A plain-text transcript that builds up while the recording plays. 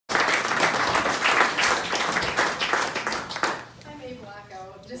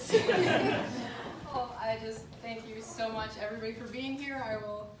Well, I just thank you so much, everybody, for being here. I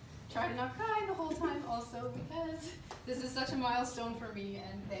will try to not cry the whole time also, because this is such a milestone for me,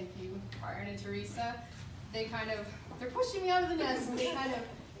 and thank you, Byron and Teresa. They're pushing me out of the nest, and they kind of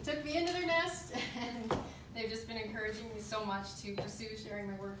took me into their nest, and they've just been encouraging me so much to pursue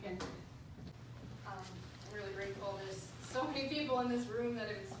sharing my work, and I'm really grateful. There's so many people in this room that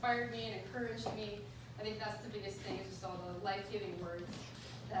have inspired me and encouraged me. I think that's the biggest thing, is just all the life-giving words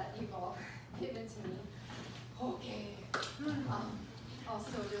that you've all given to me. Okay.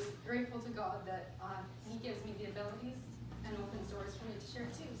 Also just grateful to God that He gives me the abilities and opens doors for me to share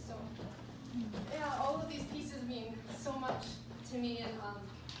too. So yeah, all of these pieces mean so much to me, and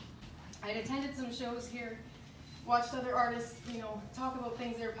I had attended some shows here, watched other artists, talk about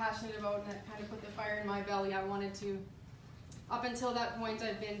things they're passionate about, and that kind of put the fire in my belly. I wanted to, up until that point,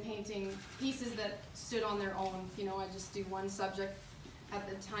 I'd been painting pieces that stood on their own. I just do one subject at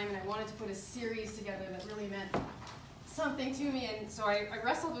the time, and I wanted to put a series together that really meant something to me, and so I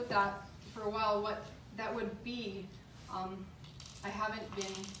wrestled with that for a while, what that would be. I haven't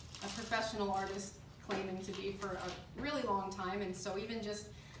been a professional artist claiming to be for a really long time, and so even just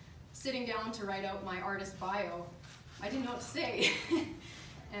sitting down to write out my artist bio, I didn't know what to say.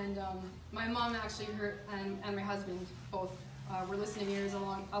 And my mom actually and my husband both were listening ears a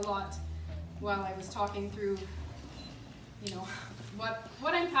lot while I was talking through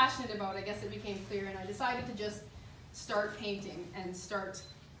what I'm passionate about. I guess it became clear, and I decided to just start painting and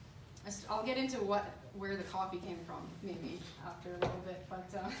I'll get into where the coffee came from maybe after a little bit, but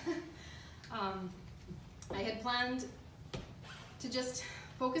I had planned to just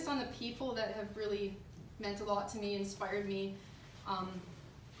focus on the people that have really meant a lot to me, inspired me.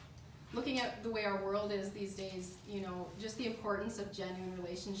 Looking at the way our world is these days, just the importance of genuine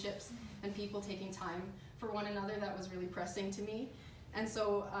relationships and people taking time for one another, that was really pressing to me. And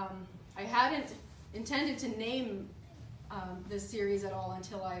so I hadn't intended to name this series at all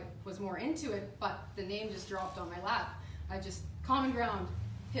until I was more into it, but the name just dropped on my lap. Common ground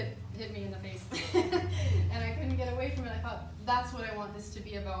hit me in the face. And I couldn't get away from it. I thought, that's what I want this to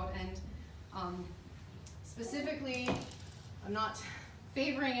be about. And specifically, I'm not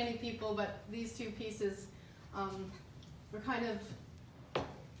favoring any people, but these two pieces were kind of,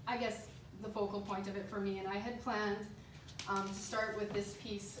 I guess, the focal point of it for me. And I had planned to start with this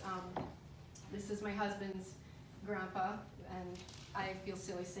piece. This is my husband's grandpa, and I feel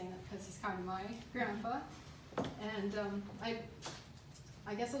silly saying that because he's kind of my grandpa. And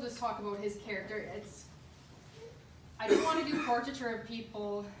I guess I'll just talk about his character. I didn't want to do portraiture of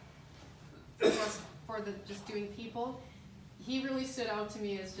people just for just doing people. He really stood out to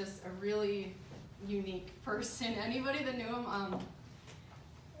me as just a really unique person. Anybody that knew him,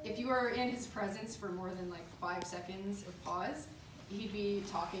 if you were in his presence for more than like 5 seconds of pause, he'd be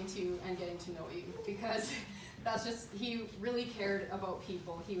talking to you and getting to know you, because he really cared about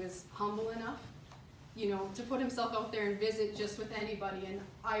people. He was humble enough, to put himself out there and visit just with anybody, and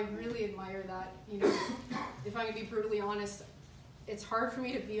I really admire that. If I can be brutally honest, it's hard for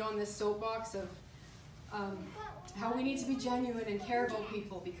me to be on this soapbox of how we need to be genuine and care about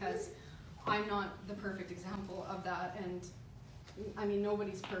people, because I'm not the perfect example of that, and I mean,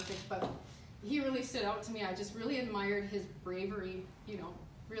 nobody's perfect, but he really stood out to me. I just really admired his bravery,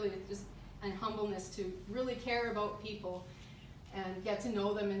 really just, and humbleness to really care about people and get to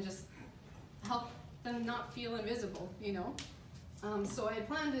know them and just help them not feel invisible, So I had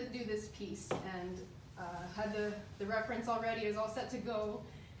planned to do this piece, and had the reference already. It was all set to go,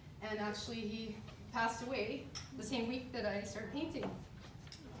 and actually he passed away the same week that I started painting.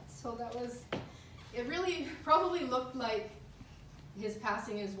 So it really probably looked like his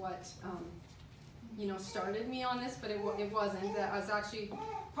passing is what started me on this, but it wasn't. That was actually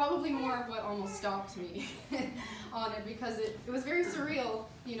probably more of what almost stopped me on it, because it was very surreal,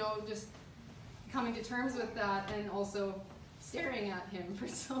 just coming to terms with that, and also staring at him for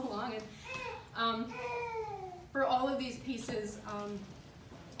so long. And for all of these pieces,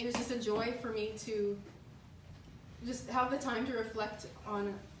 it was just a joy for me to just have the time to reflect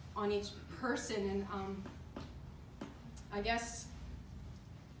on each person. And I guess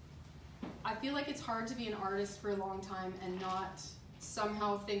I feel like it's hard to be an artist for a long time and not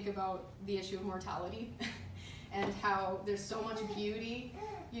somehow think about the issue of mortality and how there's so much beauty,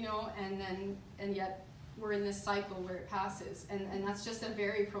 and yet we're in this cycle where it passes, and that's just a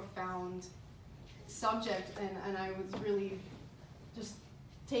very profound subject, and I was really just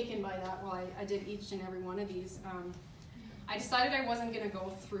taken by that while I did each and every one of these. I decided I wasn't going to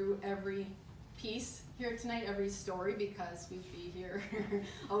go through every piece here tonight, every story, because we'd be here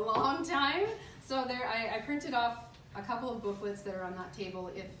a long time. So I printed off a couple of booklets that are on that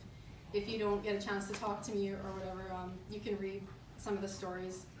table. If you don't get a chance to talk to me or whatever, you can read some of the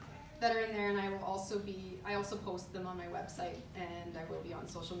stories that are in there, and I also post them on my website, and I will be on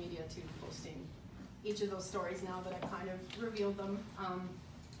social media too, posting each of those stories now that I've kind of revealed them.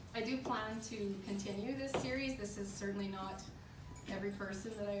 I do plan to continue this series. This is certainly not every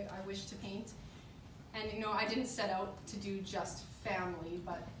person that I wish to paint. And you know, I didn't set out to do just family,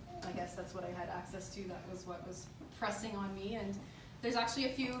 but I guess that's what I had access to. That was what was pressing on me. And there's actually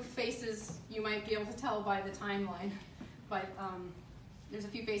a few faces you might be able to tell by the timeline, but there's a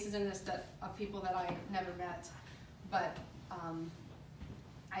few faces in this of people that I never met. But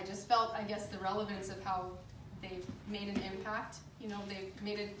I just felt, I guess, the relevance of how they've made an impact. You know,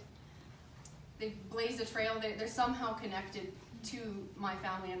 they've blazed a trail. They're somehow connected to my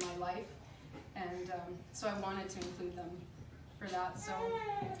family and my life. And so I wanted to include them for that. So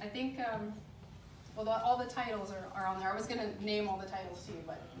I think, well, all the titles are on there. I was going to name all the titles to you,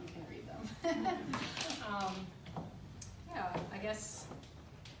 but you can read them. Yeah, I guess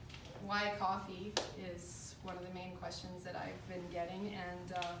why coffee is one of the main questions that I've been getting.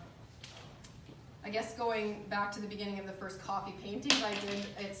 And I guess going back to the beginning of the first coffee paintings I did,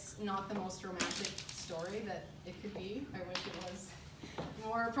 it's not the most romantic story that it could be. I wish it was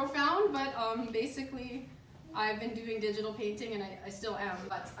more profound, but basically I've been doing digital painting, and I still am,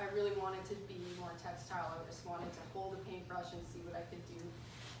 but I really wanted to be more textile. I just wanted to hold a paintbrush and see what I could do.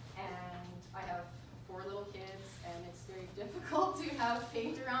 And I have 4 little kids, and it's very difficult to have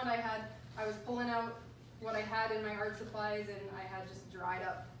paint around. I was pulling out what I had in my art supplies, and I had just dried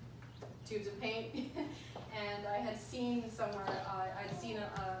up tubes of paint. And I had seen somewhere, I'd seen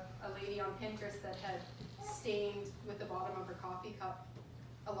a lady on Pinterest that had stained with the bottom of her coffee cup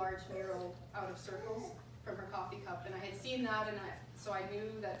a large mural out of circles from her coffee cup, and I had seen that, and so I knew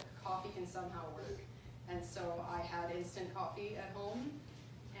that coffee can somehow work. And so I had instant coffee at home,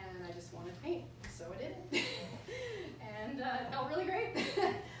 and I just wanted to paint, so I did. And it felt really great.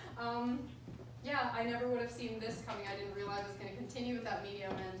 Yeah, I never would have seen this coming. I didn't realize I was going to continue with that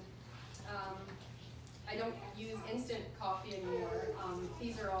medium, and I don't use instant coffee anymore.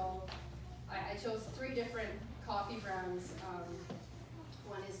 These are all, I chose 3 different coffee brands.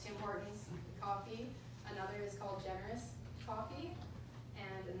 One is Tim Hortons coffee, another is called Generous Coffee,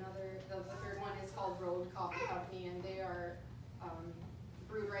 and the third one is called Road Coffee Company, and they are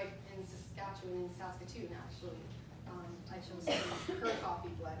brewed right in Saskatchewan, in Saskatoon actually. I chose her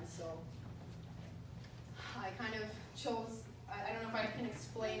coffee blend, so I kind of chose, I don't know if I can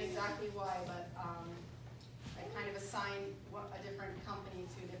explain exactly why, but I kind of assigned a different company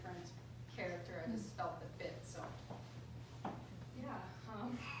to a different character. I just felt that fit, so yeah.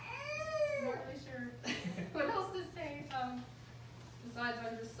 I'm not really sure what else to say. Besides,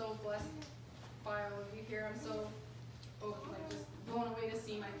 I'm just so blessed by all of you here. I'm so just blown away to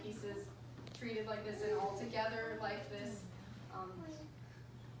see my pieces treated like this and all together like this.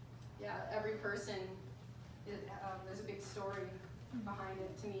 Yeah, every person, there's a big story behind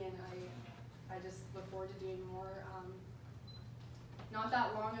it to me, and I just look forward to doing more. Not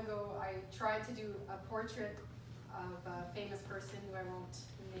that long ago, I tried to do a portrait of a famous person who I won't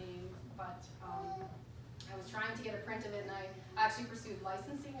name, but I was trying to get a print of it, and I actually pursued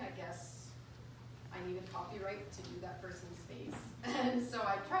licensing. I guess I needed copyright to do that person's face. And so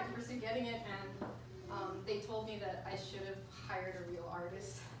I tried to pursue getting it, and they told me that I should have hired a real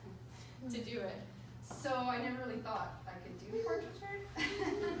artist to do it. So I never really thought I could do portraiture.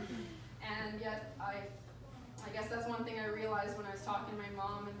 And yet I guess that's one thing I realized when I was talking to my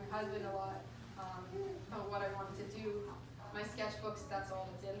mom and my husband a lot about what I wanted to do. My sketchbooks, that's all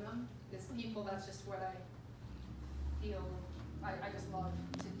that's in them. Is people, that's just what I feel I just love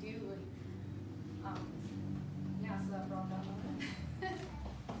to do. And yeah, so that brought that on.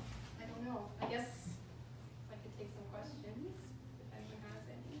 I don't know. I guess I could take some questions if anyone has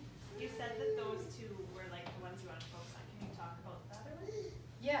any. You said that those 2 were like the ones you want to focus on. Can you talk about that a bit?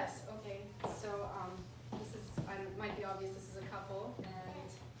 Yes, okay. So this is, might be obvious, this is a couple, and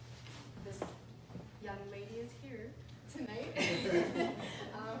this young lady is here tonight.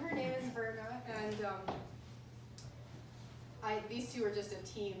 Her name is Verna, and these 2 are just a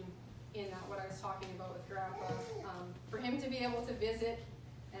team in that what I was talking about with Grandpa. For him to be able to visit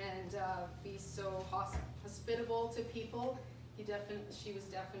and be so hospitable to people, she was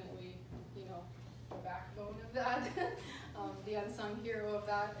definitely, you know, the backbone of that, the unsung hero of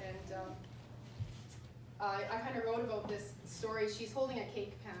that. And I kind of wrote about this story. She's holding a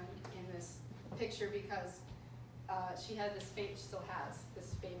cake pan in this picture because she had this she still has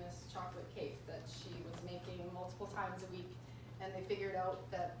this famous chocolate cake that she was making multiple times a week, and they figured out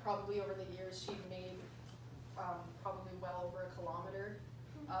that probably over the years she'd made probably well over a kilometer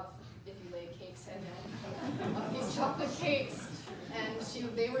of, if you laid cakes and then of these chocolate cakes.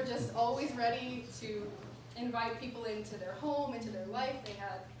 And they were just always ready to invite people into their home, into their life. They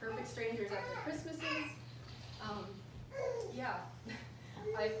had perfect strangers at their Christmases. Yeah,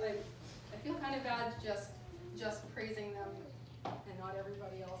 I feel kind of bad just praising them and not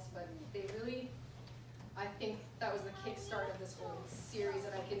everybody else, but they really, I think that was the kickstart of this whole series,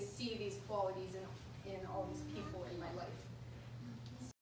 and I can see these qualities in all these people in my life.